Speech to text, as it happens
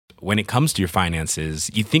When it comes to your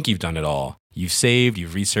finances, you think you've done it all. You've saved,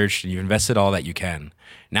 you've researched, and you've invested all that you can.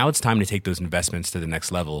 Now it's time to take those investments to the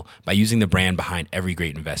next level by using the brand behind every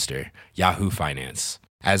great investor, Yahoo Finance.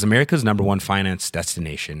 As America's #1 finance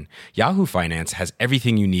destination, Yahoo Finance has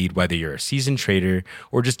everything you need, whether you're a seasoned trader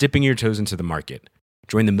or just dipping your toes into the market.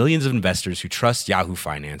 Join the millions of investors who trust Yahoo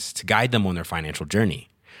Finance to guide them on their financial journey.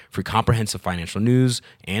 For comprehensive financial news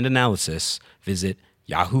and analysis, visit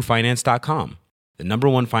yahoofinance.com, the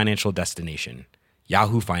 #1 financial destination,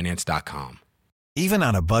 yahoofinance.com. Even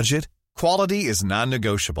on a budget, quality is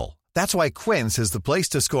non-negotiable. That's why Quince is the place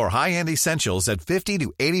to score high-end essentials at 50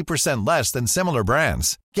 to 80% less than similar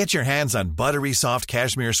brands. Get your hands on buttery soft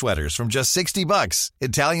cashmere sweaters from just $60,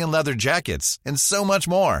 Italian leather jackets, and so much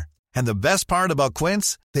more. And the best part about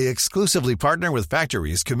Quince, they exclusively partner with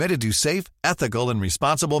factories committed to safe, ethical, and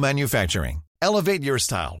responsible manufacturing. Elevate your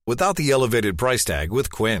style without the elevated price tag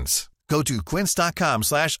with Quince. Go to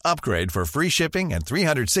quince.com/upgrade for free shipping and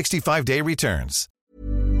 365-day returns.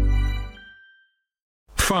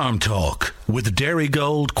 Farm Talk with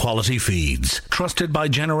Dairygold Quality Feeds. Trusted by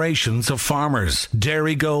generations of farmers.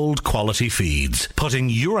 Dairygold Quality Feeds. Putting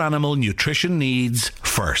your animal nutrition needs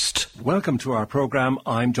first. Welcome to our programme.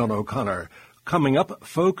 I'm John O'Connor. Coming up,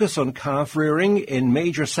 focus on calf rearing in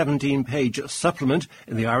major 17-page supplement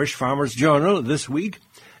in the Irish Farmers Journal this week.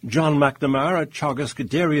 John McNamara, Teagasc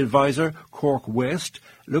Dairy Advisor, Cork West,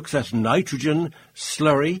 looks at nitrogen,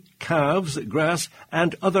 slurry, calves, grass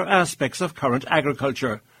and other aspects of current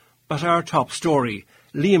agriculture. But our top story,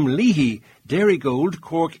 Liam Leahy, Dairygold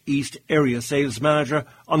Cork East Area Sales Manager,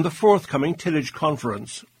 on the forthcoming Tillage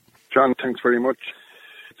Conference. John, thanks very much.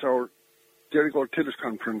 It's our Dairygold Tillage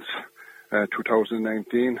Conference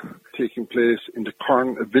 2019, taking place in the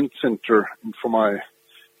Corn Event Centre in Fermoy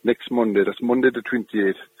next Monday. That's Monday the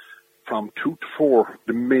 28th. From 2 to 4,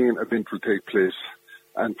 the main event will take place.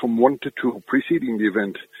 And from 1 to 2, preceding the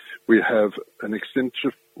event, we have an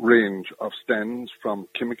extensive range of stands from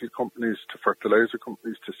chemical companies to fertilizer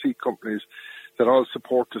companies to seed companies that all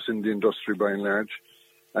support us in the industry by and large.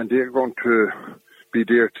 And they're going to be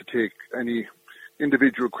there to take any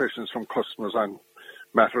individual questions from customers on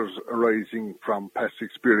matters arising from past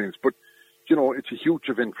experience. But, you know, it's a huge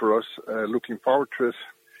event for us. Looking forward to it.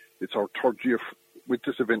 It's our third year with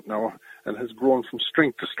this event now and has grown from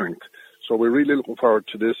strength to strength. So we're really looking forward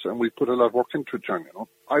to this, and we put a lot of work into it, John. You know,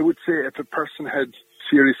 I would say if a person had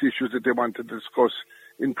serious issues that they wanted to discuss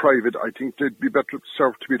in private, I think they'd be better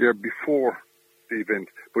served to be there before the event,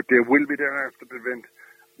 but they will be there after the event.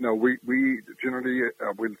 Now, we generally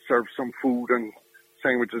will serve some food and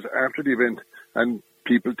sandwiches after the event, and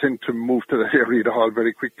people tend to move to the area of the hall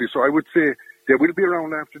very quickly. So I would say they will be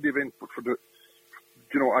around after the event, but for the,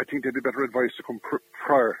 you know, I think they'd be better advised to come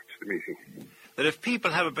prior to the meeting. That if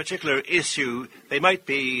people have a particular issue, they might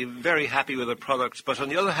be very happy with the product, but on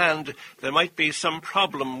the other hand, there might be some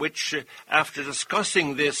problem which, after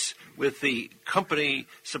discussing this with the company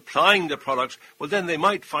supplying the product, well, then they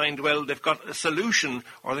might find, well, they've got a solution,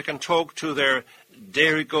 or they can talk to their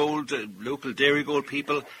Dairygold, local Dairygold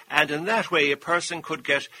people, and in that way a person could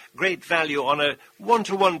get great value on a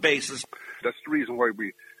one-to-one basis. That's the reason why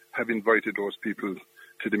we have invited those people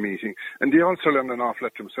to the meeting, and they also learn an awful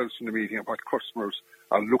lot themselves from the meeting of what customers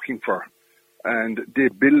are looking for, and they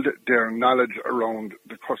build their knowledge around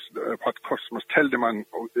what customers tell them on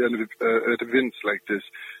at events like this.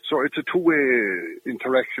 So it's a two-way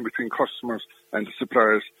interaction between customers and the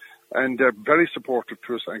suppliers, and they're very supportive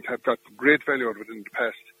to us and have got great value out of it in the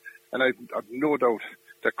past. And I've no doubt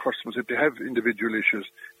that customers, if they have individual issues,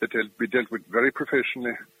 that they'll be dealt with very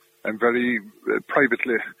professionally and very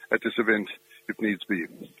privately at this event, if needs be.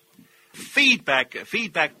 Feedback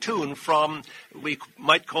tune from, we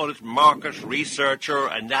might call it market research or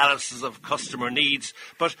analysis of customer needs,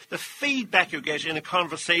 but the feedback you get in a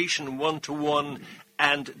conversation one-to-one,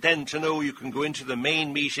 and then to know you can go into the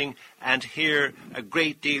main meeting and hear a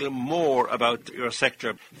great deal more about your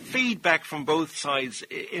sector. Feedback from both sides,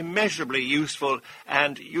 immeasurably useful,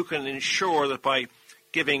 and you can ensure that by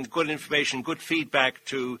giving good information, good feedback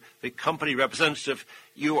to the company representative,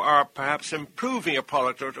 you are perhaps improving a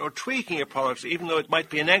product or tweaking a product. Even though it might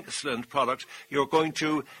be an excellent product, you're going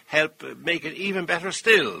to help make it even better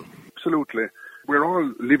still. Absolutely. We're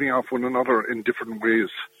all living off one another in different ways.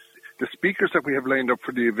 The speakers that we have lined up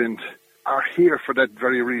for the event are here for that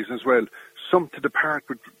very reason as well. Some to depart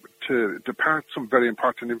some very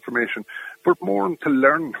important information, but more to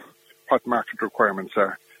learn what market requirements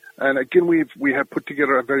are. And again, we have put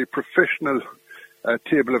together a very professional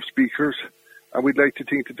table of speakers, and we'd like to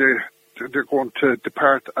think that they're going to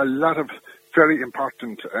depart a lot of very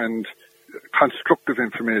important and constructive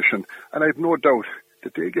information. And I have no doubt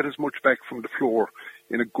that they get as much back from the floor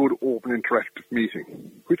in a good, open, interactive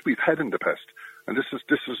meeting, which we've had in the past. And this has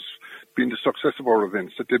been the success of our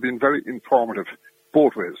events, that they've been very informative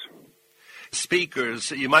both ways.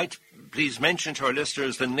 Speakers, you might please mention to our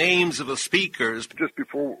listeners the names of the speakers. Just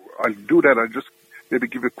before I do that, I'll just maybe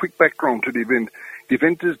give a quick background to the event. The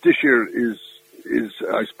event this year is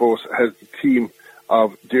I suppose, has the theme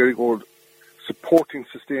of Dairygold supporting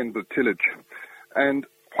sustainable tillage. And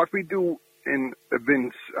what we do in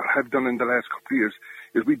events, have done in the last couple of years,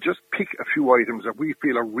 is we just pick a few items that we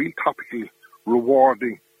feel are real topical,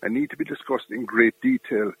 rewarding, and need to be discussed in great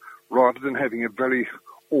detail, rather than having a very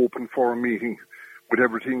open forum meeting with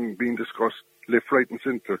everything being discussed left, right and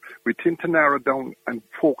centre. We tend to narrow down and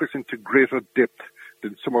focus into greater depth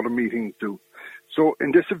than some other meetings do. So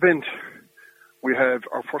in this event, we have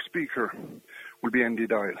our first speaker will be Andy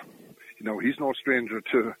Dial. You know, he's no stranger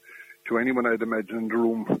to anyone, I'd imagine, in the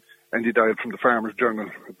room. Andy Dial from the Farmers Journal,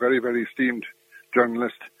 a very, very esteemed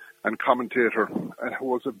journalist and commentator, and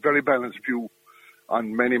who has a very balanced view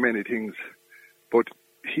on many, many things. But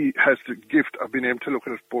he has the gift of being able to look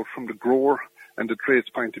at it both from the grower and the trade's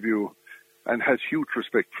point of view, and has huge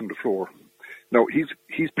respect from the floor. Now,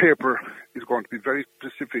 his paper is going to be very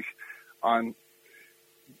specific on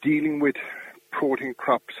dealing with protein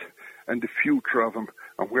crops and the future of them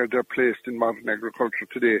and where they're placed in modern agriculture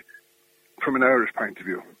today from an Irish point of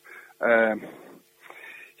view.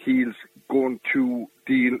 He's going to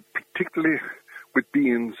deal particularly with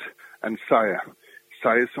beans and soya.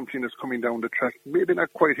 Soya is something that's coming down the track, maybe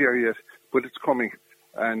not quite here yet, but it's coming,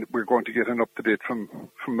 and we're going to get an up-to-date from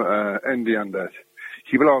Andy on that.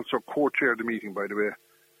 He will also co-chair the meeting, by the way,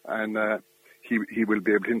 and he will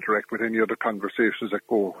be able to interact with any other conversations that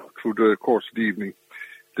go through the course of the evening.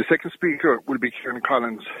 The second speaker will be Kieran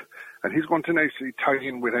Collins, and he's going to nicely tie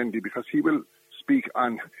in with Andy, because he will speak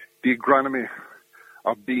on the agronomy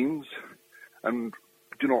of beans and,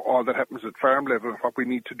 you know, all that happens at farm level, what we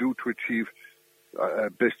need to do to achieve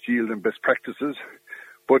best yield and best practices.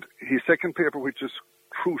 But his second paper, which is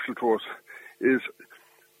crucial to us, is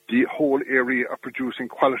the whole area of producing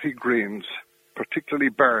quality grains, particularly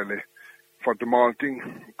barley, for the malting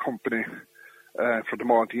company, for the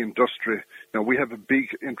malting industry. Now, we have a big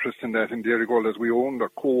interest in that in Dairygold, as we owned or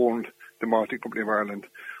co-owned the Malting Company of Ireland,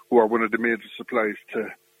 who are one of the major suppliers to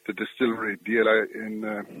the distillery, DLI,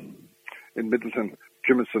 in Middleton,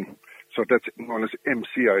 Jimison. So that's known as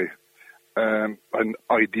MCI, and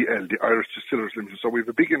IDL, the Irish Distillers Limited. So we have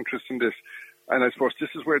a big interest in this. And I suppose this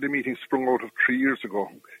is where the meeting sprung out of 3 years ago,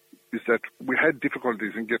 is that we had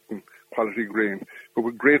difficulties in getting quality grain. But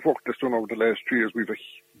with great work that's done over the last 3 years, we have a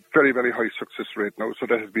very, very high success rate now. So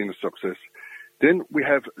that has been a success. Then we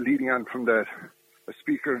have, leading on from that, a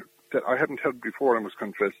speaker that I hadn't heard before, I must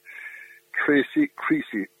confess, Tracy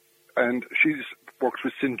Creasy. And she works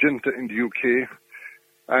with Syngenta in the UK.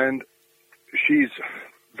 And she's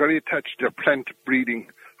very attached to a plant breeding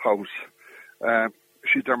house.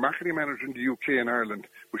 She's their marketing manager in the UK and Ireland,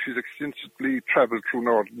 but she's extensively travelled through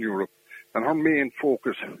Northern Europe. And her main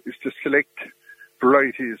focus is to select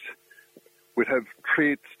varieties which have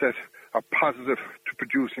traits that are positive to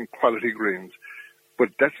producing quality grains. But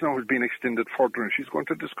that's now been extended further, and she's going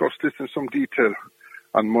to discuss this in some detail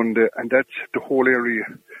on Monday, and that's the whole area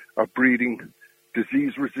of breeding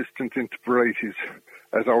disease-resistant varieties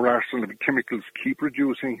as our arsenal of chemicals keep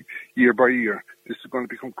reducing year by year. This is going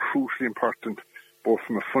to become crucially important, both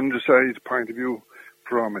from a fungicide point of view,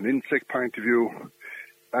 from an insect point of view,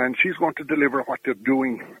 and she's going to deliver what they're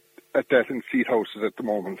doing at that in seed houses at the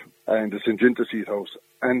moment, and the Syngenta seed house.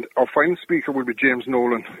 And our final speaker will be James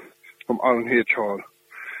Nolan from Allen H. Hall,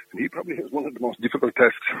 and he probably has one of the most difficult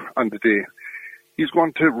tasks on the day. He's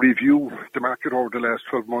going to review the market over the last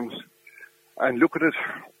 12 months and look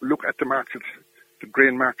at the market, the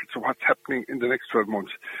grain market, so what's happening in the next 12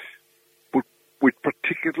 months, but with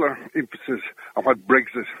particular emphasis on what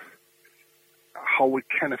Brexit, how it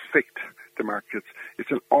can affect the markets.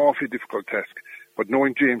 It's an awfully difficult task, but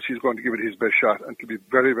knowing James, he's going to give it his best shot, and it'll be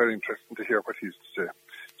very, very interesting to hear what he has to say.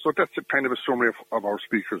 So that's a kind of a summary of our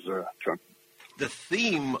speakers, John. The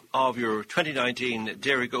theme of your 2019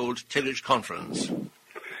 Dairygold Tillage Conference?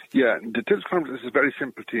 Yeah, the Tillage Conference is a very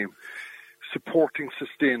simple theme, supporting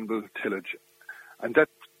sustainable tillage. And that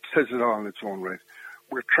says it all in its own right.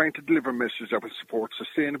 We're trying to deliver a message that will support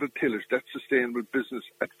sustainable tillage, that's sustainable business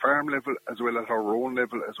at farm level, as well as our own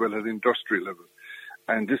level, as well as industrial level.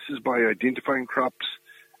 And this is by identifying crops,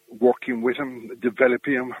 working with them,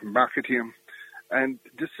 developing them, marketing them. And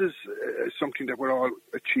this is something that we're all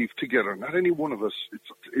achieve together. Not any one of us.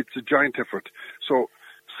 It's a giant effort. So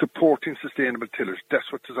supporting sustainable tillage,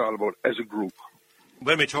 that's what it's all about as a group.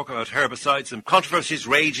 When we talk about herbicides and controversies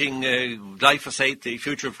raging, glyphosate, the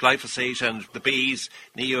future of glyphosate and the bees,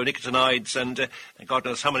 neonicotinoids and God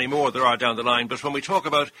knows how many more there are down the line. But when we talk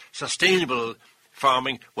about sustainable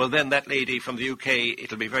farming, well then that lady from the UK,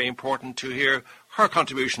 it'll be very important to hear her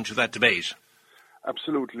contribution to that debate.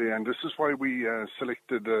 Absolutely, and this is why we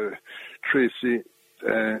selected Tracy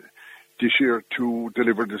this year to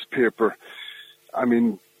deliver this paper. I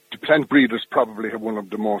mean, the plant breeders probably have one of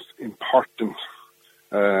the most important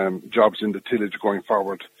jobs in the tillage going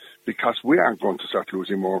forward, because we are going to start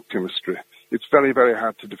losing more chemistry. It's very, very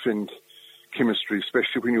hard to defend chemistry,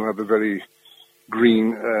 especially when you have a very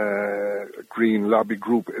green lobby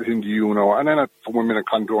group in the UNO. And I'm not for 1 minute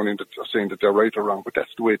condoning that, saying that they're right or wrong, but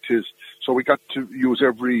that's the way it is. So we got to use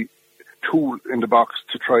every tool in the box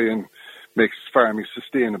to try and make farming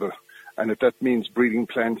sustainable. And if that means breeding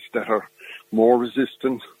plants that are more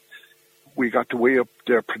resistant, we got to weigh up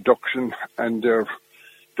their production and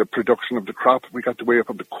the production of the crop. We got to weigh up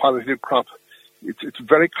the quality of the crop. It's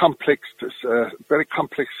very complex. It's a very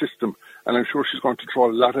complex system, and I'm sure she's going to throw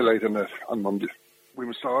a lot of light on that on Monday. We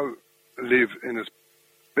must all live in as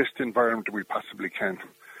best environment that we possibly can.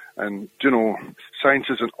 And, you know, science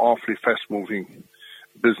is an awfully fast-moving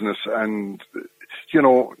business, and, you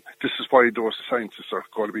know, this is why those scientists are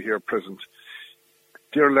going to be here present.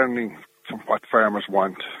 They're learning from what farmers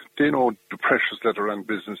want. They know the pressures that are on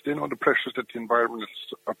business. They know the pressures that the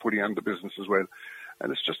environmentalists are putting on the business as well.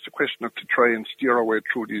 And it's just a question of to try and steer our way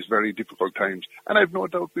through these very difficult times. And I've no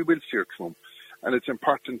doubt we will steer through them. And it's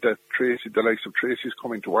important that Tracy, the likes of Tracy, is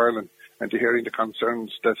coming to Ireland and to hearing the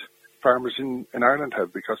concerns that farmers in Ireland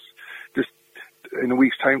have, because this, in a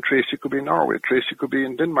week's time, Tracy could be in Norway, Tracy could be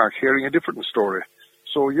in Denmark, hearing a different story.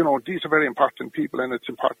 So, you know, these are very important people, and it's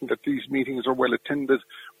important that these meetings are well attended,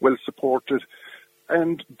 well supported,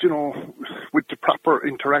 and, you know, with the proper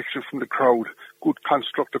interaction from the crowd, good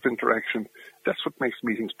constructive interaction. That's what makes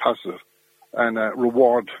meetings positive, and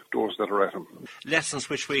reward those that are at them. Lessons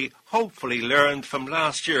which we hopefully learned from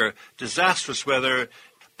last year, disastrous weather,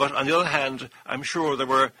 but on the other hand, I'm sure there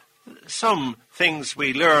were some things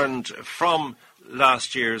we learned from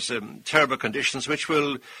last year's terrible conditions which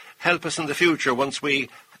will help us in the future once we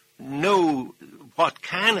know what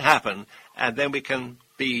can happen, and then we can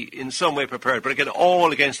be in some way prepared. But again,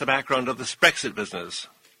 all against the background of this Brexit business.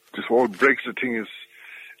 This whole Brexit thing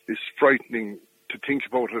is frightening to think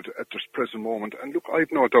about it at this present moment. And look,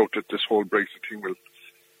 I've no doubt that this whole Brexit thing will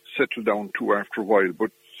settle down too after a while,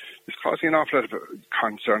 but it's causing an awful lot of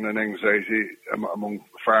concern and anxiety among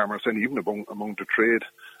farmers and even among the trade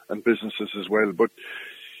and businesses as well. But,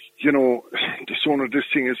 you know, the sooner this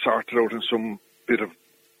thing is sorted out and some bit of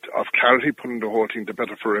clarity put in the whole thing, the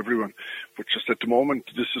better for everyone. But just at the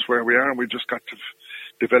moment, this is where we are, and we've just got to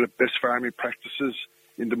develop best farming practices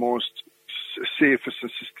in the most safest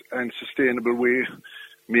and sustainable way.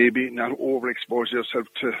 Maybe not overexpose yourself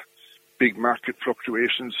to big market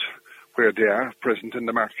fluctuations where they are present in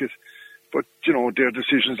the market. But, you know, they're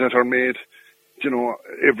decisions that are made, you know,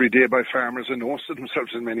 every day by farmers and most of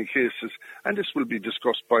themselves in many cases. And this will be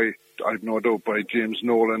discussed by, I've no doubt, by James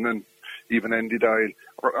Nolan and even Andy Dial,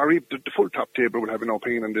 or even the full top table will have an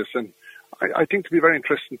opinion on this. And I think it'll be very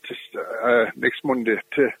interesting to, next Monday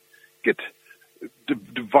to get the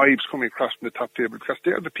vibes coming across from the top table, because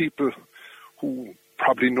they are the people who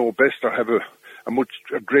probably know best or have a much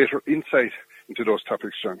greater insight into those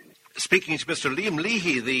topics, John. Speaking to Mr. Liam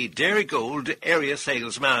Leahy, the Dairygold Area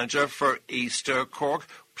Sales Manager for East Cork,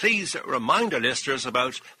 please remind our listeners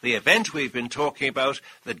about the event we've been talking about,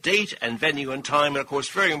 the date and venue and time, and of course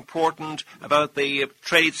very important about the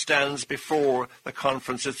trade stands before the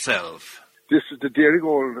conference itself. This is the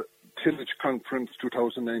Dairygold Tillage Conference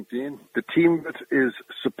 2019. The theme of it is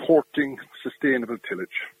supporting sustainable tillage.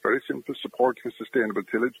 Very simple, supporting sustainable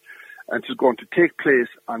tillage. And it's going to take place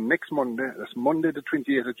on next Monday, that's Monday the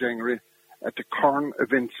 28th of January, at the Corn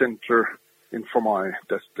Event Centre in Fermoy.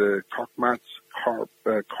 That's the Cork Marts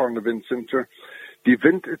Corn Event Centre. The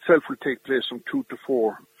event itself will take place from 2 to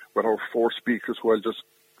 4 with our 4 speakers, who I'll just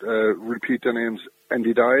repeat their names: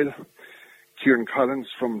 Andy Dial, Kieran Collins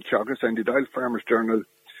from Teagasc, Andy Dial, Farmers Journal,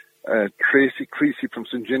 Tracy Creasy from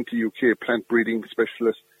Syngenta UK, plant breeding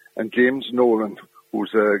specialist, and James Nolan,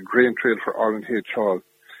 who's a grain trader for Ireland H. Hall.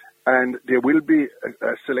 And there will be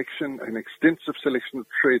a selection, an extensive selection of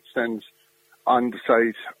trade stands on the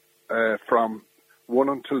site from 1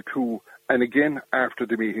 until 2. And again, after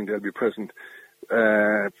the meeting, they'll be present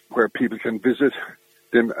where people can visit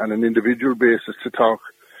them on an individual basis to talk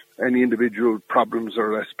any individual problems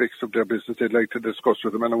or aspects of their business they'd like to discuss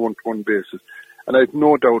with them on a one-to-one basis. And I have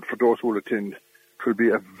no doubt for those who will attend, it will be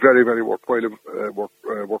a very, very worthwhile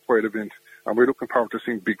event and we're looking forward to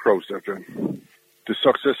seeing big crowds there, John. The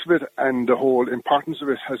success of it and the whole importance of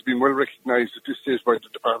it has been well recognised at this stage by the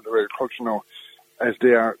Department of Agriculture now, as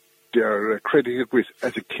they are accredited with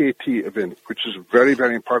as a KT event, which is very,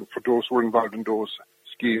 very important for those who are involved in those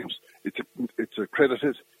schemes. It's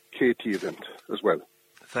accredited KT event as well.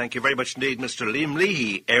 Thank you very much indeed, Mr. Liam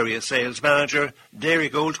Leahy, Area Sales Manager,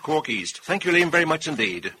 Dairygold Cork East. Thank you, Liam, very much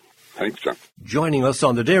indeed. Thanks, John. Joining us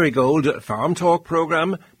on the Dairygold Farm Talk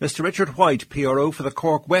programme, Mr. Richard White, PRO for the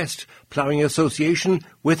Cork West Ploughing Association,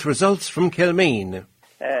 with results from Kilmeen.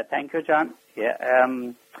 Thank you, John.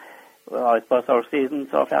 Well, I suppose our season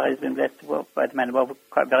so far has been blessed by the men who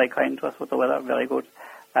were very kind to us with the weather, very good.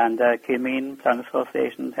 And Kilmeen Ploughing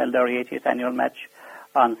Association held their 80th annual match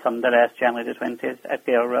on Sunday last January the 20th at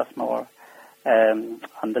Gare Rossmore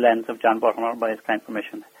on the lands of John Buttermore by his kind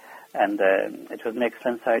permission. And it was an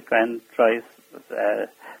excellent side, grand drive,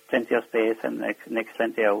 plenty of space and an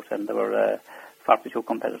excellent day out, and there were 42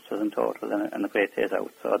 competitors in total and a great day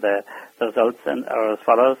out. So the results are as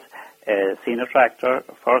follows. Senior Tractor,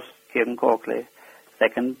 first Kieran Coakley,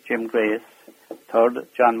 second Jim Grace, third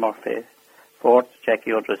John Murphy, fourth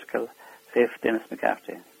Jackie O'Driscoll, fifth Dennis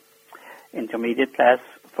McCarthy. Intermediate class,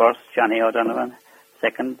 first Johnny O'Donovan,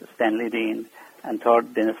 second Stanley Dean, and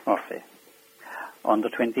third Dennis Murphy. Under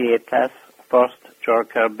 28 class, first George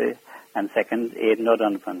Kirby, and second Aidan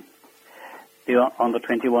O'Donovan. The under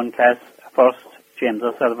 21 class, first James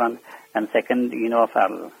O'Sullivan, and second Eno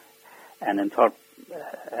O'Farrell, and in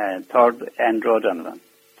third Andrew O'Donovan.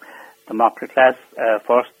 The Mocker class,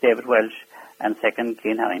 first David Welsh, and second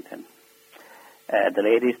Keane Harrington. The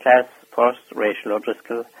ladies class, first Rachel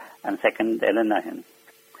O'Driscoll, and second Ellen Nahan.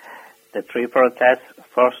 The 3/4 class,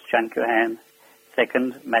 first John Cohan,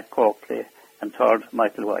 second Matt Coakley, and third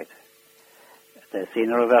Michael White. The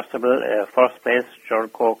senior reversible, first place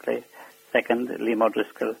George Coakley, second Liam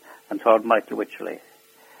O'Driscoll, and third Michael Wycherley.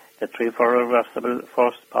 The 3/4 reversible,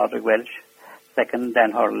 first Padraig Welsh, second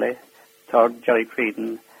Dan Hurley, third Jerry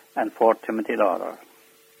Creedon, and fourth Timothy Lawler.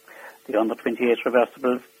 The under 28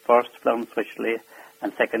 reversible, first Florence Wycherley,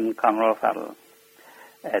 and second Conor O'Farrell.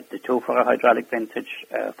 The 2/4 hydraulic vintage,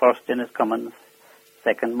 first Dennis Cummins,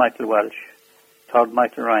 second Michael Welsh, third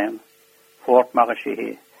Michael Ryan, fourth Mara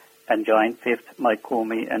Sheehy, and joint fifth Mike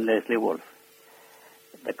Comey and Leslie Wolfe.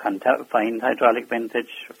 The confined hydraulic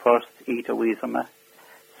vintage, first Ita Wiesema,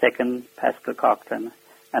 second Pascal Coughlin,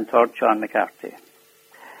 and third Sean McCarthy.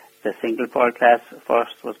 The single foil class,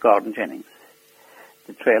 first was Gordon Jennings.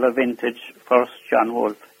 The trailer vintage, first John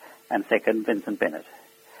Wolfe, and second Vincent Bennett.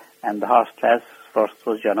 And the horse class, first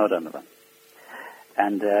was John O'Donovan.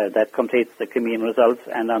 And that completes the Kilmeen results.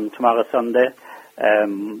 And on tomorrow Sunday,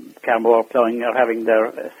 Carmore Ploughing are having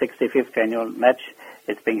their 65th annual match.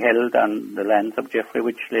 It's being held on the lands of Jeffrey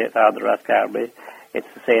Wycherley at Ardra Rascarby.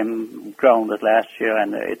 It's the same ground as last year,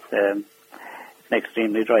 and it's an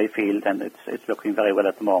extremely dry field, and it's looking very well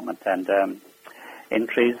at the moment. And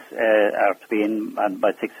entries are to be in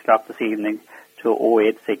by 6 o'clock this evening to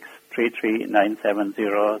 086 33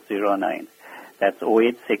 97009. That's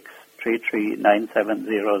 086 33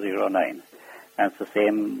 97009. And it's the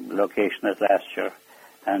same location as last year,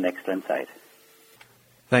 and an excellent site.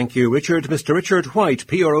 Thank you, Richard. Mr. Richard White,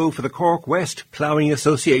 PRO for the Cork West Ploughing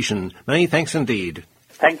Association. Many thanks indeed.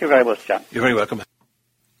 Thank you very much, John. You're very welcome.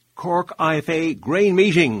 Cork IFA Grain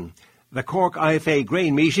Meeting. The Cork IFA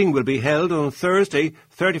Grain Meeting will be held on Thursday,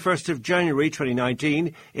 31st of January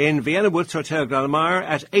 2019 in Vienna Woods Hotel Glanmire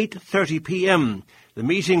at 8:30 p.m. The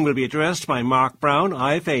meeting will be addressed by Mark Brown,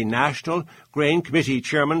 IFA National Grain Committee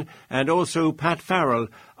Chairman, and also Pat Farrell,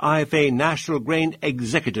 IFA National Grain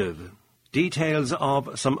Executive. Details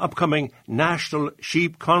of some upcoming National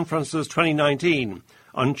Sheep Conferences 2019.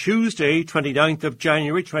 On Tuesday, 29th of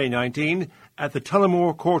January 2019 at the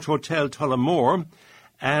Tullamore Court Hotel, Tullamore,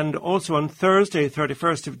 and also on Thursday,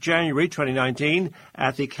 31st of January 2019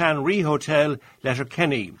 at the Clanree Hotel,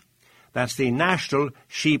 Letterkenny. That's the National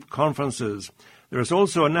Sheep Conferences. There is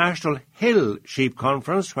also a National Hill Sheep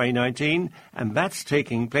Conference 2019, and that's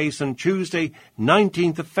taking place on Tuesday,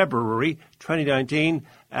 19th of February 2019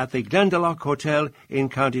 at the Glendalough Hotel in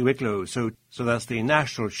County Wicklow. So that's the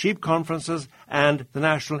National Sheep Conferences and the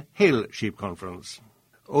National Hill Sheep Conference.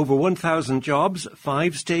 Over 1,000 jobs,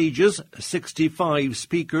 5 stages, 65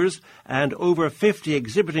 speakers, and over 50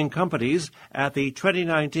 exhibiting companies at the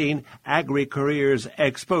 2019 Agri-Careers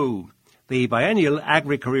Expo. The biennial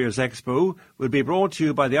Agri-Careers Expo will be brought to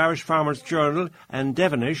you by the Irish Farmers Journal and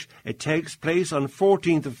Devonish. It takes place on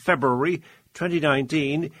 14th of February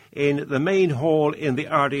 2019 in the main hall in the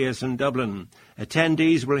RDS in Dublin.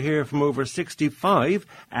 Attendees will hear from over 65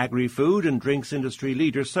 agri-food and drinks industry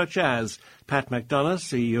leaders such as Pat McDonough,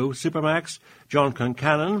 CEO Supermax, John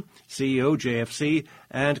Concannon, CEO JFC,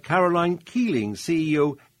 and Caroline Keeling,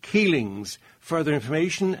 CEO Keelings. Further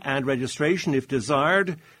information and registration, if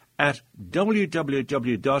desired, at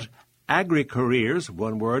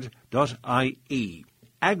www.agricareers.ie.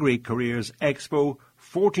 Agri-Careers Expo,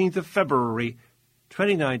 14th of February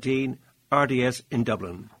 2019, RDS in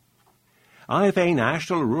Dublin. IFA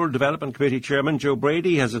National Rural Development Committee Chairman Joe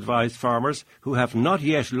Brady has advised farmers who have not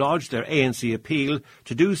yet lodged their ANC appeal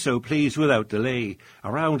to do so, please, without delay.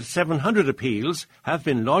 Around 700 appeals have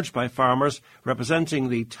been lodged by farmers representing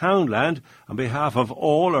the townland on behalf of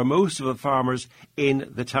all or most of the farmers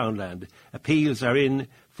in the townland. Appeals are in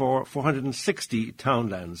for 460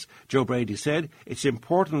 townlands. Joe Brady said it's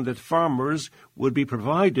important that farmers would be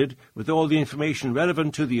provided with all the information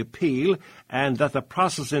relevant to the appeal and that the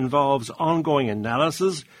process involves ongoing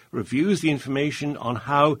analysis, reviews the information on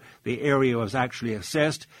how the area was actually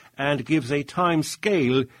assessed, and gives a time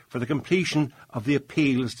scale for the completion of the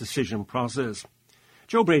appeals decision process.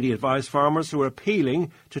 Joe Brady advised farmers who are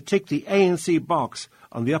appealing to tick the ANC box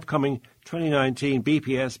on the upcoming 2019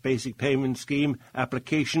 BPS Basic Payment Scheme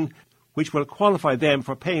application, which will qualify them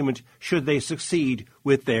for payment should they succeed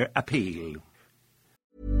with their appeal.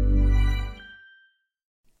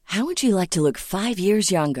 How would you like to look 5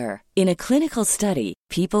 years younger? In a clinical study,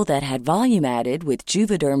 people that had volume added with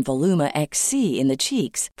Juvederm Voluma XC in the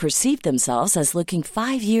cheeks perceived themselves as looking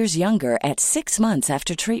 5 years younger at 6 months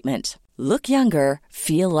after treatment. Look younger,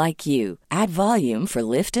 feel like you. Add volume for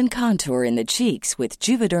lift and contour in the cheeks with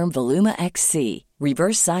Juvederm Voluma XC.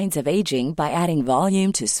 Reverse signs of aging by adding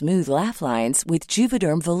volume to smooth laugh lines with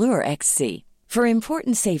Juvederm Volure XC. For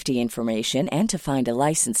important safety information and to find a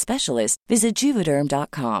licensed specialist, visit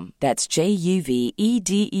Juvederm.com. That's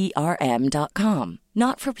JUVEDERM.com.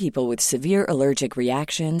 Not for people with severe allergic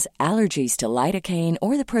reactions, allergies to lidocaine,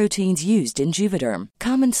 or the proteins used in Juvederm.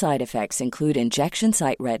 Common side effects include injection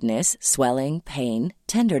site redness, swelling, pain,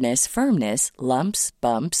 tenderness, firmness, lumps,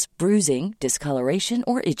 bumps, bruising, discoloration,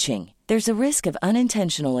 or itching. There's a risk of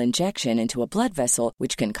unintentional injection into a blood vessel,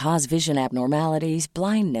 which can cause vision abnormalities,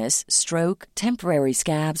 blindness, stroke, temporary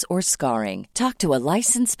scabs, or scarring. Talk to a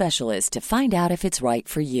licensed specialist to find out if it's right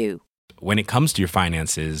for you. When it comes to your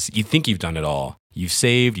finances, you think you've done it all. You've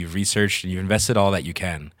saved, you've researched, and you've invested all that you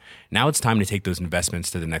can. Now it's time to take those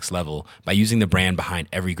investments to the next level by using the brand behind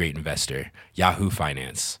every great investor, Yahoo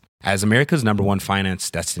Finance. As America's #1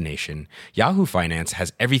 finance destination, Yahoo Finance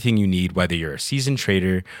has everything you need, whether you're a seasoned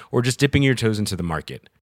trader or just dipping your toes into the market.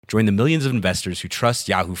 Join the millions of investors who trust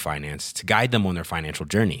Yahoo Finance to guide them on their financial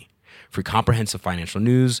journey. For comprehensive financial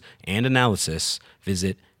news and analysis,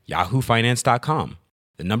 visit yahoofinance.com,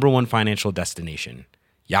 the #1 financial destination,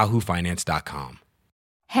 yahoofinance.com.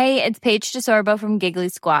 Hey, it's Paige DeSorbo from Giggly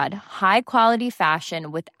Squad. High quality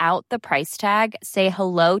fashion without the price tag. Say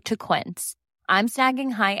hello to Quince. I'm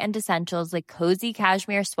snagging high-end essentials like cozy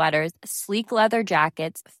cashmere sweaters, sleek leather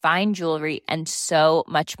jackets, fine jewelry, and so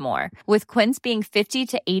much more. With Quince being 50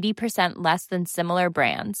 to 80% less than similar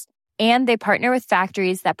brands. And they partner with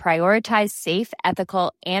factories that prioritize safe,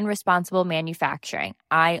 ethical, and responsible manufacturing.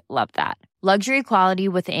 I love that. Luxury quality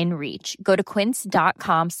within reach. Go to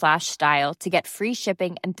quince.com/style to get free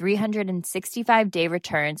shipping and 365-day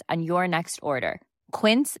returns on your next order.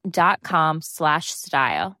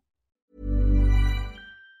 Quince.com/style.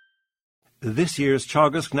 This year's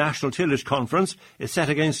Teagasc National Tillage Conference is set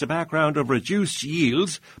against a background of reduced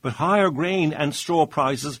yields but higher grain and straw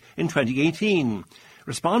prices in 2018.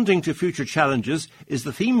 Responding to future challenges is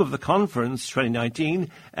the theme of the conference 2019,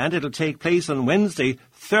 and it'll take place on Wednesday,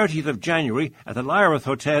 30th of January at the Lyrath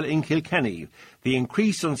Hotel in Kilkenny. The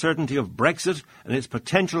increased uncertainty of Brexit and its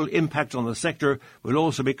potential impact on the sector will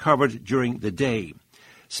also be covered during the day.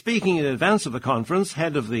 Speaking in advance of the conference,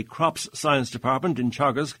 head of the Crops Science Department in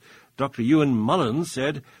Teagasc, Dr. Ewan Mullins,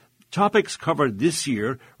 said topics covered this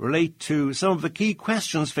year relate to some of the key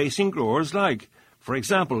questions facing growers like, for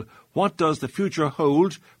example, what does the future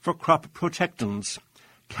hold for crop protectants?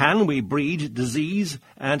 Can we breed disease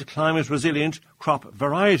and climate-resilient crop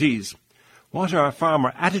varieties? What are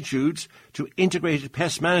farmer attitudes to integrated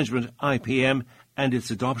pest management, IPM, and its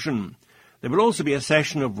adoption? There will also be a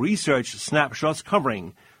session of research snapshots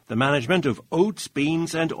covering the management of oats,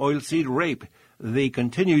 beans and oilseed rape, the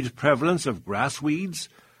continued prevalence of grass weeds,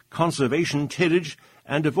 conservation tillage,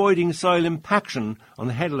 and avoiding soil impaction on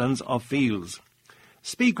the headlands of fields.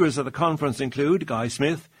 Speakers at the conference include Guy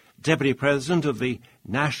Smith, Deputy President of the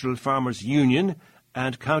National Farmers Union,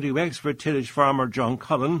 and County Wexford Tillage farmer John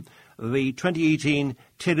Cullen, the 2018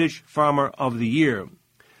 Tillage Farmer of the Year.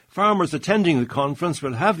 Farmers attending the conference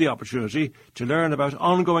will have the opportunity to learn about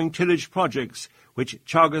ongoing tillage projects which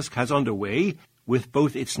Teagasc has underway with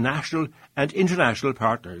both its national and international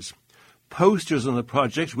partners. Posters on the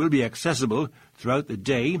project will be accessible throughout the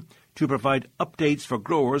day to provide updates for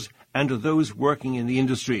growers and those working in the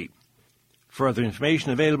industry. Further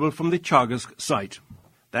information available from the Teagasc site.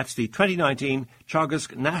 That's the 2019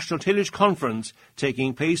 Teagasc National Tillage Conference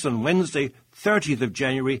taking place on Wednesday, 30th of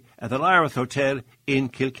January at the Lyrath Hotel in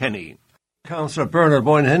Kilkenny. Councillor Bernard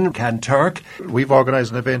Moynihan, Kanturk. We've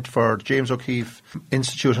organised an event for James O'Keefe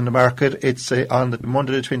Institute in the Market. It's on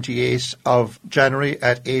Monday the 28th of January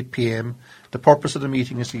at 8 p.m. The purpose of the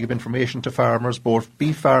meeting is to give information to farmers, both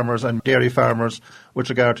beef farmers and dairy farmers, with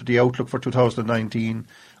regard to the outlook for 2019.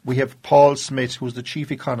 We have Paul Smith, who's the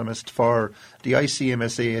chief economist for the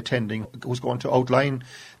ICMSA, attending, who's going to outline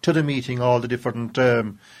to the meeting all the different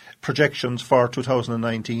projections for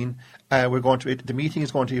 2019. The meeting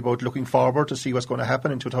is going to be about looking forward to see what's going to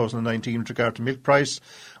happen in 2019 with regard to milk price,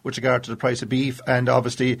 with regard to the price of beef, and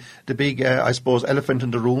obviously the big, elephant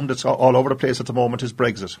in the room that's all over the place at the moment is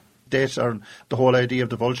Brexit. Debt, or the whole idea of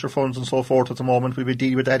the vulture funds and so forth at the moment. We will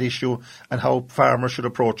deal with that issue and how farmers should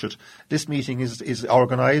approach it. This meeting is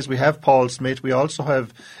organised. We have Paul Smith. We also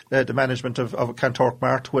have the management of Kanturk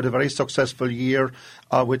Mart, who had a very successful year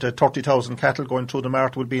with 30,000 cattle going through the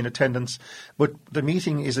mart, will be in attendance. But the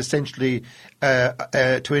meeting is essentially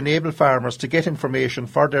to enable farmers to get information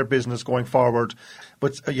for their business going forward.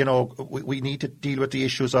 But, we need to deal with the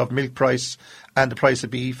issues of milk price and the price of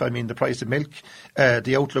beef. I mean, the price of milk,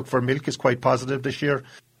 the outlook for milk is quite positive this year.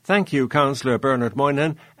 Thank you, Councillor Bernard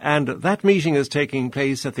Moynihan. And that meeting is taking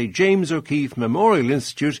place at the James O'Keefe Memorial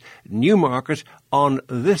Institute, Newmarket, on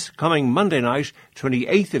this coming Monday night,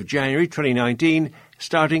 28th of January 2019,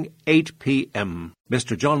 starting 8 p.m.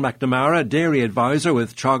 Mr. John McNamara, Dairy Advisor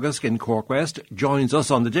with Teagasc in Cork West, joins us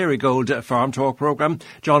on the Dairygold Farm Talk programme.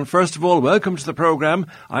 John, first of all, welcome to the programme.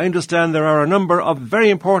 I understand there are a number of very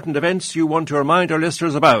important events you want to remind our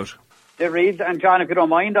listeners about. There is, and John, if you don't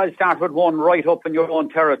mind, I'll start with one right up in your own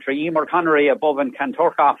territory. Emer Connery above in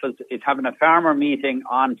Kanturk office is having a farmer meeting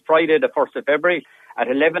on Friday the 1st of February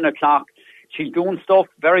at 11 o'clock. She's doing stuff,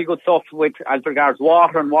 very good stuff with as regards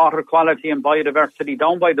water and water quality and biodiversity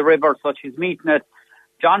down by the river. So she's meeting at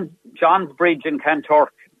John's Bridge in Kanturk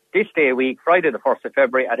this day week, Friday the 1st of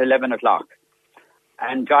February at 11 o'clock.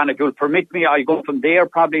 And John, if you'll permit me, I'll go from there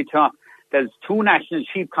probably to, there's two national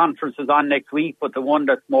sheep conferences on next week, but the one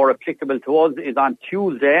that's more applicable to us is on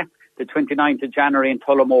Tuesday, the 29th of January in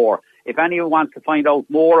Tullamore. If anyone wants to find out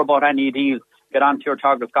more about any of these, get onto your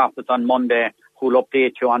Teagasc office on Monday, who'll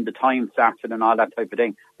update you on the time started and all that type of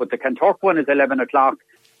thing. But the Kanturk one is 11 o'clock.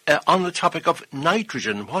 On the topic of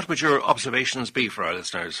nitrogen, what would your observations be for our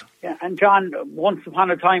listeners? Yeah, and John, once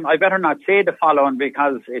upon a time, I better not say the following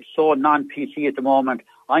because it's so non-PC at the moment.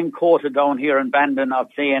 I'm quoted down here in Bandon of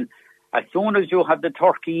saying, as soon as you have the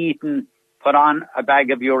turkey eaten, put on a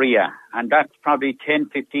bag of urea. And that's probably 10,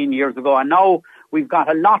 15 years ago. And now we've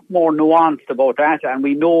got a lot more nuanced about that, and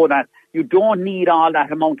we know that you don't need all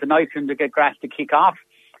that amount of nitrogen to get grass to kick off.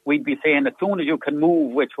 We'd be saying as soon as you can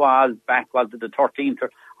move, which was back the 13th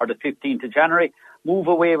or the 15th of January, move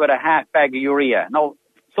away with a half bag of urea. Now,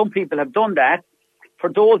 some people have done that.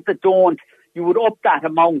 For those that don't, you would up that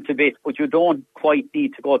amount a bit, but you don't quite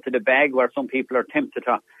need to go to the bag where some people are tempted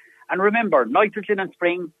to. And remember, nitrogen in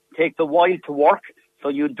spring takes a while to work, so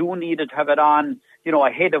you do need to have it on,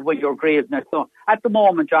 ahead of when you're grazing it. So at the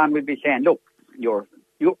moment, John, we'd be saying, look,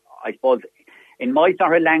 I suppose, in my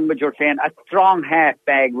sort of language, you're saying a strong half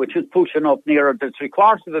bag, which is pushing up nearer to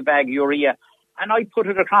 3/4 of a bag of urea. And I put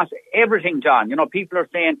it across everything, John. People are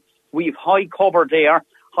saying we've high cover there.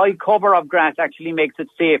 High cover of grass actually makes it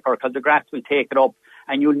safer because the grass will take it up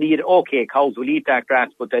and you'll need, cows will eat that grass,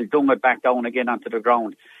 but they'll dung it back down again onto the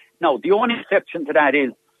ground. Now, the only exception to that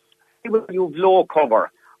is people use low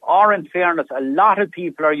cover. Or in fairness, a lot of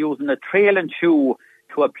people are using a trail and chew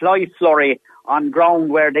to apply slurry on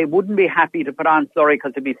ground where they wouldn't be happy to put on slurry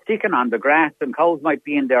because it'd be sticking on the grass and cows might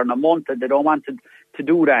be in there in a month and they don't want to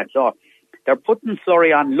do that. So they're putting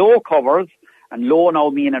slurry on low covers, and low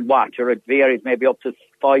now meaning what? It varies maybe up to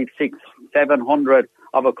 500, 600, 700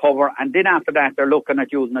 of a cover, and then after that they're looking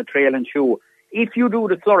at using a trail and chew. If you do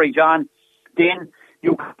the slurry, John, then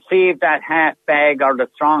you can save that half bag or the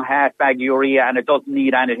strong half bag urea, and it doesn't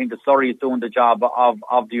need anything. The slurry is doing the job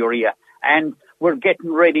of the urea. And we're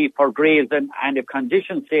getting ready for grazing, and if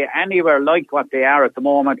conditions stay anywhere like what they are at the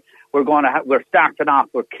moment, we're starting off,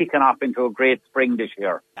 we're kicking off into a great spring this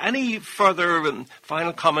year. Any further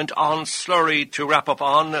final comment on slurry to wrap up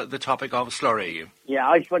on the topic of slurry? Yeah,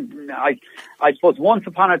 I suppose once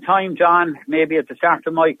upon a time, John, maybe at the start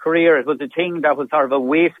of my career, it was a thing that was sort of a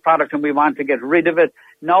waste product and we want to get rid of it.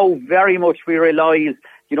 Now, very much we realise,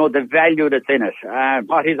 the value that's in it.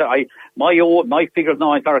 What is it? My figures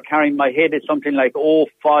now I start carrying in my head is something like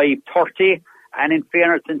 0.530. And in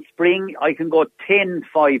fairness, in spring, I can go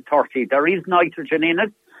 10.530. There is nitrogen in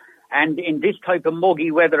it. And in this type of muggy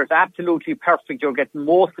weather, it's absolutely perfect. You're getting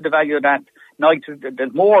most of the value of that nitrogen.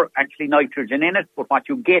 There's more actually nitrogen in it, but what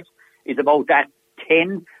you get is about that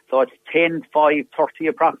 10. So it's 10.530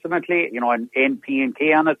 approximately, and NP and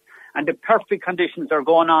K on it. And the perfect conditions are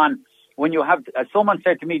going on when you have, as someone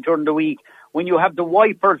said to me during the week, when you have the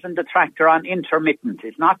wipers and the tractor on intermittent.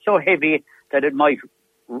 It's not so heavy that it might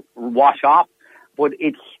wash off, but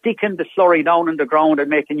it's sticking the slurry down in the ground and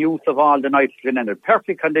making use of all the nitrogen in it.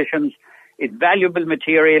 Perfect conditions. It's valuable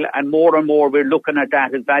material, and more we're looking at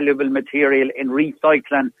that as valuable material in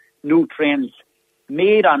recycling nutrients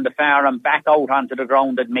made on the farm back out onto the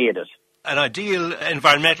ground that made it. An ideal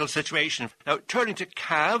environmental situation. Now, turning to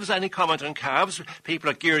calves, any comment on calves?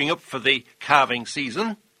 People are gearing up for the calving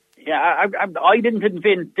season. Yeah, I didn't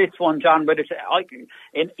invent this one, John, but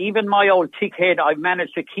in even my old thick head, I've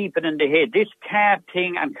managed to keep it in the head. This calf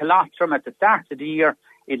thing and colostrum at the start of the year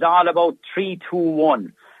is all about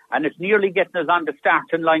 3-2-1. And it's nearly getting us on the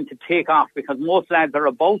starting line to take off because most lads are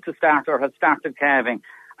about to start or have started calving.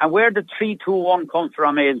 And where the 3-2-1 comes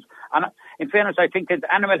from is, and in fairness, I think it's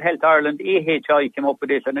Animal Health Ireland, AHI, came up with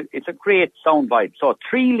this, and it's a great soundbite. So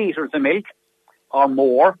 3 litres of milk or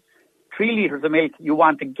more, 3 litres of milk, you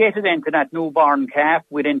want to get it into that newborn calf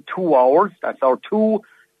within 2 hours. That's our 2.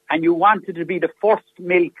 And you want it to be the first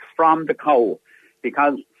milk from the cow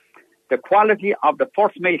because the quality of the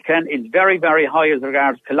first milking is very, very high as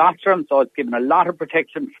regards colostrum. So it's giving a lot of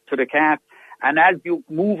protection to the calf. And as you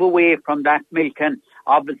move away from that milking,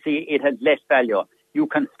 obviously it has less value. You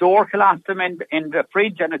can store colostrum in the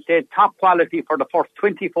fridge and it stays top quality for the first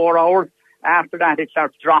 24 hours. After that, it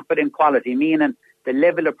starts dropping in quality, meaning the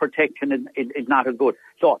level of protection is not as good.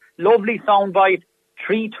 So, lovely soundbite,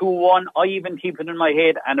 3-2-1. I even keep it in my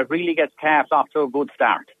head, and it really gets calves off to a good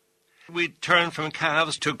start. We turn from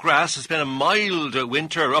calves to grass. It's been a mild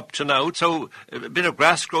winter up to now, so a bit of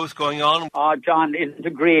grass growth going on. John, isn't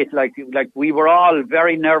it great? Like we were all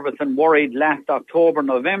very nervous and worried last October,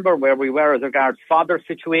 November, where we were as regards fodder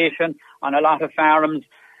situation on a lot of farms.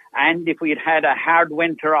 And if we had a hard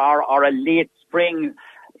winter or a late spring,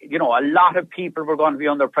 a lot of people were going to be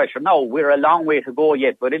under pressure. No, we're a long way to go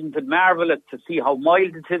yet, but isn't it marvellous to see how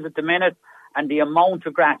mild it is at the minute and the amount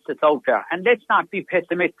of grass that's out there? And let's not be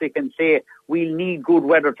pessimistic and say we'll need good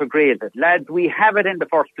weather to graze it. Lads, we have it in the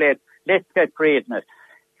first place. Let's get grazing it.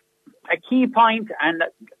 A key point, and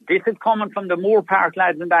this is coming from the Moore Park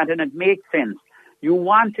lads and that, and it makes sense. You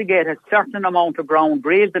want to get a certain amount of ground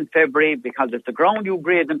grazed in February because it's the ground you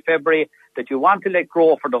graze in February that you want to let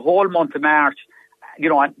grow for the whole month of March,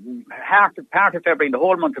 part of February and the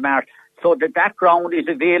whole month of March, so that ground is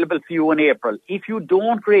available for you in April. If you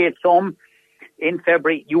don't graze some in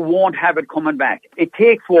February, you won't have it coming back. It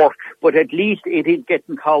takes work, but at least it is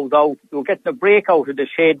getting cows out. You're getting a break out of the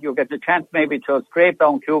shed. You're getting a chance maybe to scrape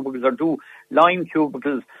down cubicles or do lime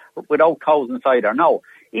cubicles without cows inside there. Now,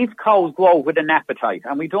 if cows go out with an appetite,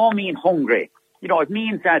 and we don't mean hungry, it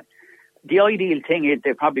means that the ideal thing is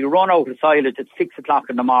they probably run out of silage at 6 o'clock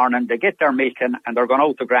in the morning, they get their milking and they're going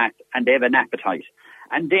out to grass and they have an appetite.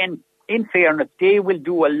 And then, in fairness, they will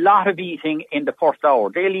do a lot of eating in the first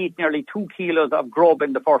hour. They'll eat nearly 2 kilos of grub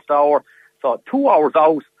in the first hour. So 2 hours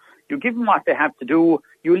out, you give them what they have to do.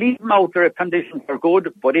 You leave them out there if conditions are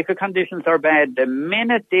good, but if the conditions are bad, the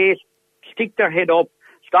minute they stick their head up,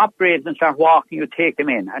 stop grazing and start walking, you take them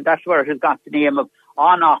in. And that's where it has got the name of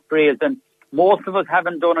on-off grazing. Most of us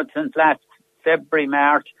haven't done it since last February,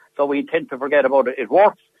 March, so we tend to forget about it. It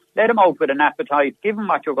works. Let them out with an appetite. Give them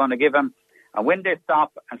what you're going to give them. And when they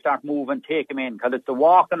stop and start moving, take them in. Because it's the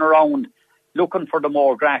walking around looking for the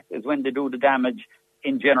more grass is when they do the damage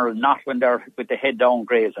in general, not when they're with the head down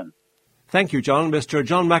grazing. Thank you, John. Mr.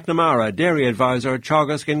 John McNamara, Dairy Advisor,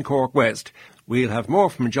 Teagasc in Cork West. We'll have more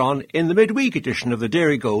from John in the midweek edition of the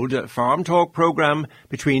Dairy Gold Farm Talk programme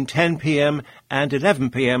between 10 p.m. and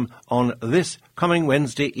 11 p.m. on this coming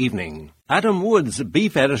Wednesday evening. Adam Woods,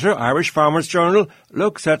 Beef Editor, Irish Farmers Journal,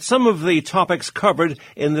 looks at some of the topics covered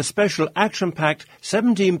in the special action-packed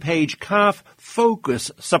 17-page calf focus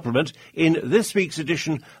supplement in this week's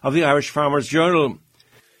edition of the Irish Farmers Journal.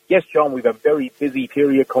 Yes, John, we've a very busy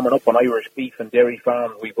period coming up on Irish beef and dairy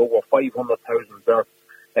farms. We've over 500,000 births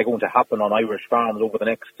going to happen on Irish farms over the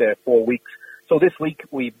next 4 weeks. So this week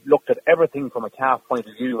we've looked at everything from a calf point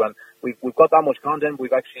of view, and we've got that much content.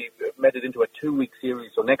 We've actually made it into a 2-week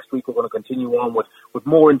series. So next week we're going to continue on with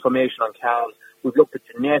more information on calves. We've looked at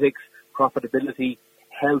genetics, profitability,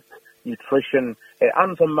 health, nutrition,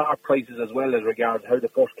 and some mark prices as well as regards how the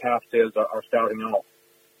first calf sales are starting off.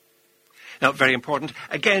 Now, very important.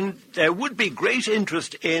 Again, there would be great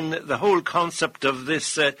interest in the whole concept of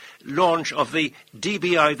this launch of the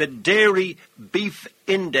DBI, the Dairy Beef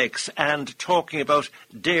Index, and talking about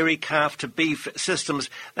dairy calf to beef systems.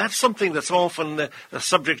 That's something that's often the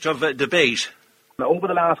subject of debate. Now, over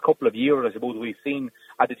the last couple of years, I suppose we've seen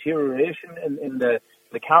a deterioration in the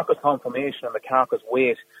carcass conformation and the carcass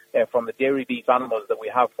weight from the dairy beef animals that we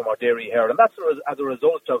have from our dairy herd. And that's as a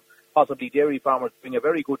result of possibly dairy farmers doing a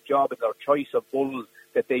very good job in their choice of bulls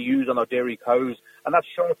that they use on their dairy cows, and that's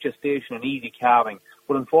short gestation and easy calving.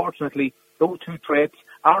 But unfortunately, those two traits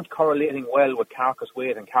aren't correlating well with carcass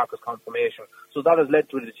weight and carcass conformation. So that has led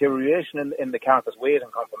to a deterioration in the carcass weight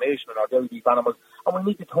and conformation in our dairy beef animals, and we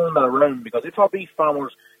need to turn that around, because if our beef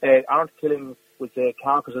farmers aren't killing with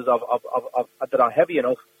carcasses that are heavy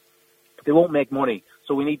enough, they won't make money.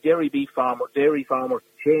 So we need dairy farmers to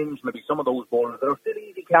change maybe some of those bulls that are still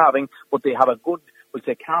easy calving, but they have a good,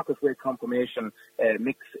 carcass weight conformation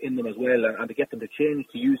mix in them as well, and to get them to change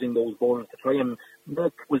to using those bulls to try and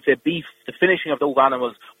make, beef, the finishing of those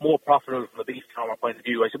animals more profitable from a beef farmer point of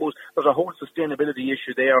view. I suppose there's a whole sustainability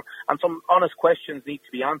issue there, and some honest questions need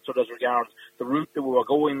to be answered as regards the route that we were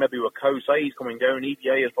going, maybe with cow size coming down.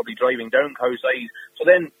 EPA is probably driving down cow size. So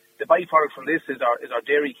then the byproduct from this is our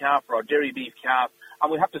dairy calf or our dairy beef calf.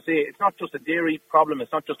 And we have to say, it's not just a dairy problem,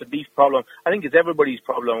 it's not just a beef problem. I think it's everybody's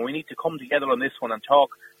problem. We need to come together on this one and talk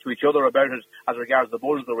to each other about it as regards the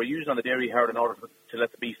bulls that we're using on the dairy herd in order to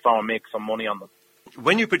let the beef farmer make some money on them.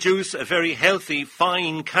 When you produce a very healthy,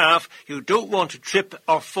 fine calf, you don't want to trip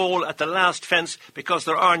or fall at the last fence, because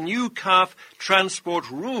there are new calf transport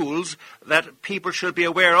rules that people should be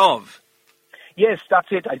aware of. Yes, that's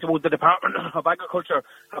it. I suppose the Department of Agriculture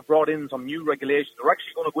have brought in some new regulations. We're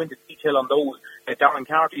actually going to go into detail on those. Darren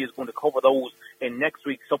Carty is going to cover those in next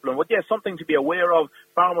week's supplement. But yes, something to be aware of.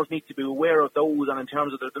 Farmers need to be aware of those, and in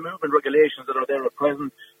terms of the movement regulations that are there at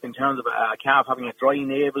present, in terms of a calf having a dry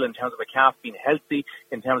navel, in terms of a calf being healthy,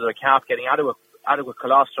 in terms of a calf getting adequate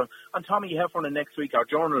colostrum. And Tommy Heffernan next week, our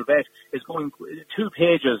journal vet, is going 2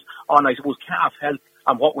 pages on, I suppose, calf health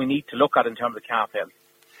and what we need to look at in terms of calf health.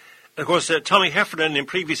 Of course, Tommy Heffernan, in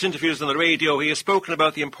previous interviews on the radio, he has spoken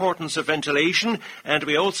about the importance of ventilation, and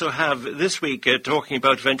we also have this week talking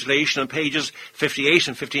about ventilation on pages 58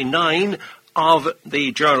 and 59 of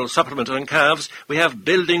the journal Supplement on Calves. We have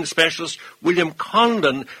building specialist William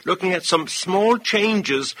Condon looking at some small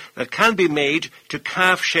changes that can be made to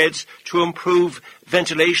calf sheds to improve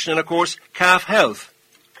ventilation and, of course, calf health.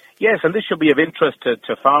 Yes, and this should be of interest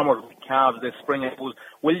to farmers with calves this spring. I suppose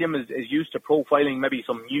William is used to profiling maybe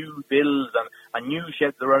some new builds and new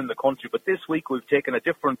sheds around the country, but this week we've taken a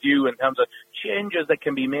different view in terms of changes that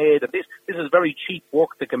can be made, and this is very cheap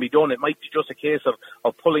work that can be done. It might be just a case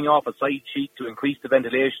of pulling off a side sheet to increase the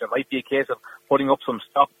ventilation. It might be a case of putting up some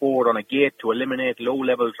stock board on a gate to eliminate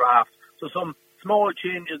low-level draft. So some small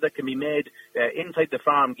changes that can be made inside the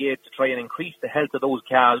farm gate to try and increase the health of those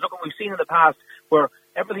calves. Look, we've seen in the past where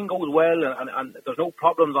everything goes well and there's no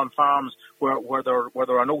problems on farms where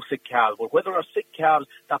there are no sick calves. But where there are sick calves,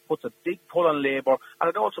 that puts a big pull on labour, and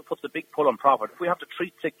it also puts a big pull on profit. If we have to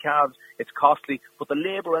treat sick calves, it's costly, but the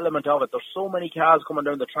labour element of it, there's so many calves coming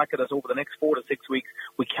down the track at us over the next 4 to 6 weeks,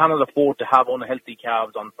 we cannot afford to have unhealthy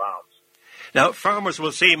calves on farms. Now, farmers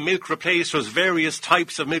will see milk replacers, various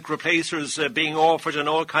types of milk replacers being offered, and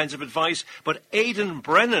all kinds of advice. But Aidan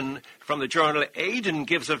Brennan from the journal, Aidan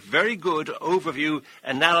gives a very good overview,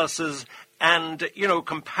 analysis and,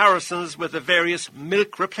 comparisons with the various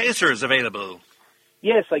milk replacers available.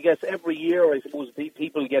 Yes, I guess every year, I suppose,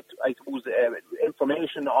 people get,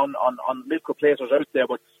 information on milk replacers out there,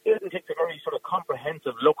 but Aidan takes a very sort of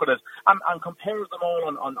comprehensive look at it and compares them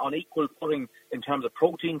all on equal footing in terms of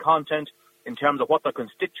protein content, in terms of what their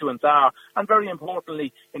constituents are, and very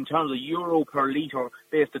importantly, in terms of euro per litre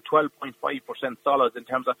based at 12.5% solids, in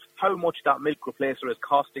terms of how much that milk replacer is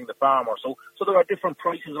costing the farmer. So there are different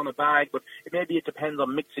prices on a bag, but it depends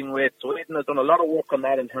on mixing rate. So Aidan has done a lot of work on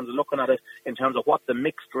that in terms of looking at it, in terms of what the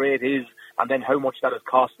mixed rate is, and then how much that is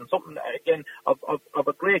costing. Something, again, of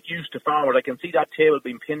a great use to farmers. I can see that table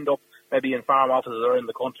being pinned up maybe in farm offices around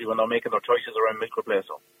the country when they're making their choices around milk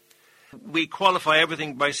replacer. We qualify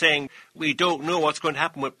everything by saying we don't know what's going to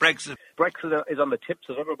happen with Brexit. Brexit is on the tips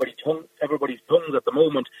of everybody's tongues at the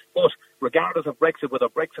moment, but regardless of Brexit, whether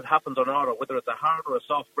Brexit happens or not, or whether it's a hard or a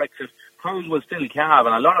soft Brexit, cows will still calve,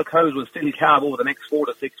 and a lot of cows will still calve over the next 4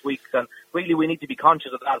 to 6 weeks, and really we need to be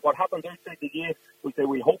conscious of that. What happens outside the gate,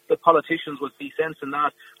 we hope the politicians will see sense in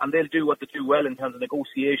that, and they'll do what they do well in terms of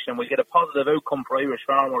negotiation, and we'll get a positive outcome for Irish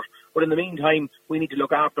farmers. But in the meantime, we need to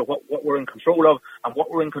look after what we're in control of, and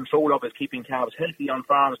what we're in control of is keeping calves healthy on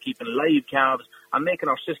farms, keeping live calves, and making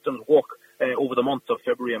our systems work over the months of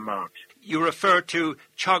February and March. You refer to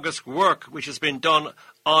Teagasc work which has been done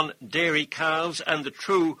on dairy calves and the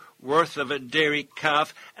true worth of a dairy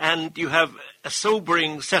calf, and you have a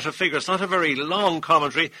sobering set of figures, not a very long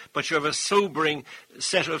commentary, but you have a sobering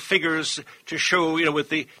set of figures to show, with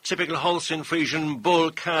the typical Holstein Friesian bull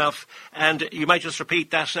calf, and you might just repeat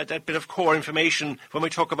that bit of core information when we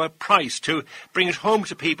talk about price to bring it home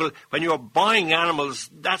to people. When you're buying animals,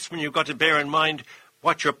 that's when you've got to bear in mind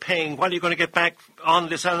what you're paying. What are you going to get back on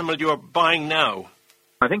this animal you're buying now?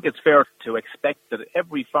 I think it's fair to expect that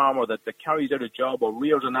every farmer that carries out a job or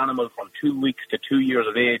rears an animal from 2 weeks to 2 years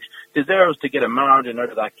of age deserves to get a margin out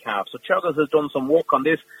of that calf. So Teagasc has done some work on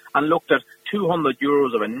this and looked at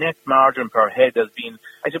 €200 of a net margin per head as being,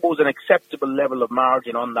 I suppose, an acceptable level of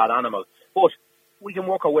margin on that animal. But we can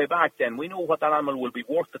work our way back then. We know what that animal will be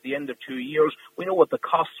worth at the end of 2 years. We know what the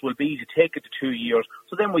costs will be to take it to 2 years.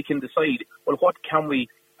 So then we can decide, well, what can we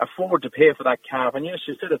afford to pay for that calf? And yes,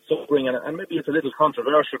 you said it's sobering, and maybe it's a little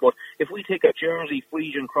controversial, but if we take a Jersey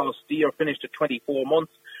Friesian cross steer finished at 24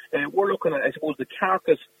 months, we're looking at, I suppose, the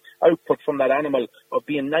carcass output from that animal of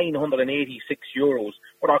being €986.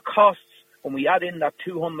 But our costs, when we add in that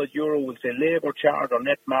 €200 with, say, labour charge or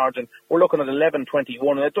net margin, we're looking at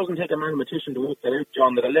 1121, and it doesn't take a mathematician to work that out,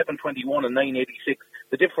 John, that 1121 and 986,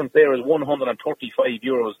 the difference there is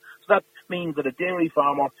 €135. So that means that a dairy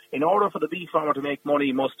farmer, in order for the beef farmer to make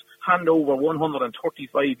money, must hand over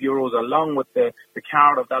 €135 along with the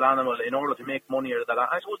card of that animal in order to make money out of that.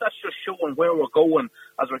 I suppose that's just showing where we're going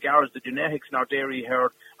as regards the genetics in our dairy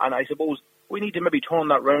herd, and I suppose we need to maybe turn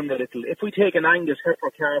that round a little. If we take an Angus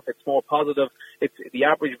heifer calf, it's more positive. It's the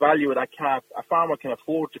average value of that calf. A farmer can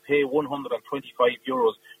afford to pay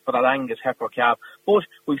 €125 for that Angus heifer calf. But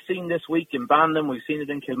we've seen this week in Bandon, we've seen it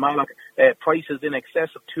in Kilmallock, prices in excess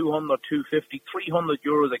of €200, €250,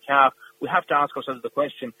 €300 a calf. We have to ask ourselves the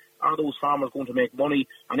question, are those farmers going to make money?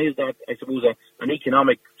 And is that, I suppose, an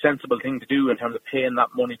economic, sensible thing to do in terms of paying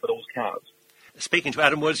that money for those calves? Speaking to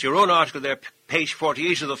Adam Woods, your own article there, page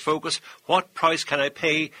 48 of the Focus, what price can I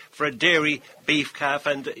pay for a dairy beef calf?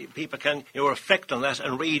 And people can reflect on that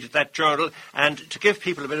and read that journal. And to give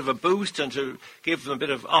people a bit of a boost and to give them a bit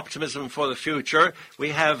of optimism for the future,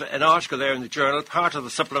 we have an article there in the journal, part of the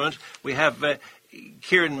supplement. We have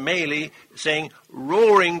Kieran Maley saying,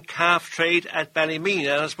 roaring calf trade at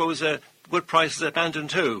Ballymena. And I suppose good prices at Bandon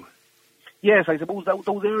too. Yes, I suppose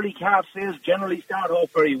those early calf sales generally start off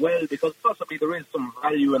very well because possibly there is some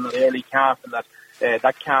value in that early calf, and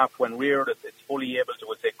that calf, when reared, it's fully able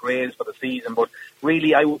to, graze for the season. But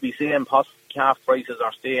really, I would be saying possibly calf prices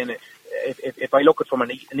are staying. If I look at from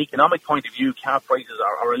an economic point of view, calf prices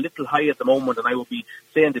are a little high at the moment, and I would be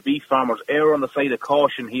saying to beef farmers, err on the side of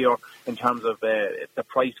caution here in terms of the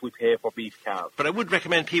price we pay for beef calves. But I would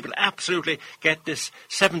recommend people absolutely get this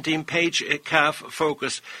 17-page calf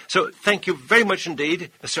focus. So thank you very much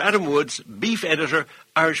indeed, Mr. Adam Woods, beef editor,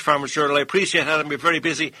 Irish Farmers Journal. I appreciate Adam, you're very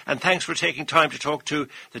busy, and thanks for taking time to talk to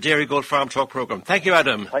the Dairy Gold Farm Talk programme. Thank you,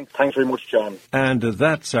 Adam. Thanks very much, John. And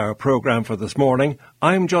that's our programme for this morning.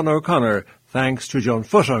 I'm John O'Connor. Thanks to John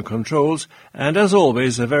Foote on controls, and as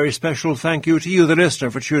always, a very special thank you to you, the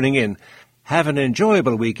listener, for tuning in. Have an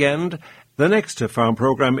enjoyable weekend. The next farm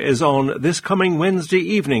programme is on this coming Wednesday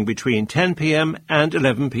evening between 10 p.m. and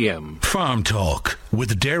 11 p.m. Farm Talk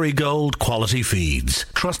with Dairy Gold Quality Feeds.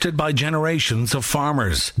 Trusted by generations of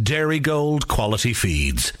farmers. Dairy Gold Quality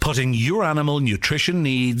Feeds. Putting your animal nutrition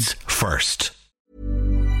needs first.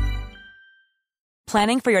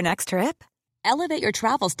 Planning for your next trip? Elevate your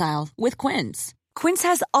travel style with Quince. Quince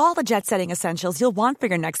has all the jet-setting essentials you'll want for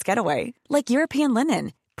your next getaway, like European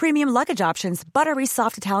linen, premium luggage options, buttery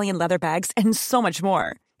soft Italian leather bags, and so much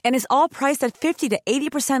more. And is all priced at 50 to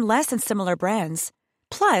 80% less than similar brands.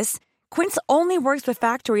 Plus, Quince only works with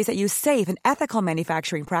factories that use safe and ethical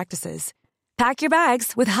manufacturing practices. Pack your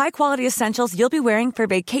bags with high-quality essentials you'll be wearing for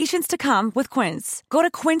vacations to come with Quince. Go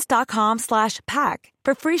to quince.com/pack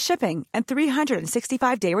for free shipping and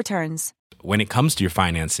 365-day returns. When it comes to your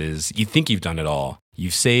finances, you think you've done it all.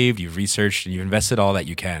 You've saved, you've researched, and you've invested all that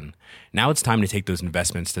you can. Now it's time to take those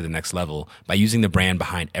investments to the next level by using the brand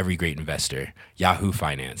behind every great investor, Yahoo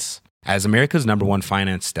Finance. As America's #1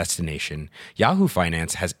 finance destination, Yahoo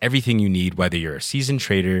Finance has everything you need, whether you're a seasoned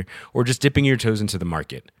trader or just dipping your toes into the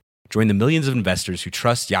market. Join the millions of investors who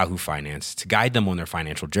trust Yahoo Finance to guide them on their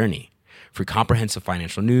financial journey. For comprehensive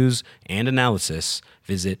financial news and analysis,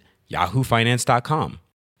 visit yahoofinance.com,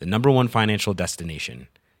 the #1 financial destination,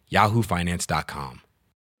 yahoofinance.com.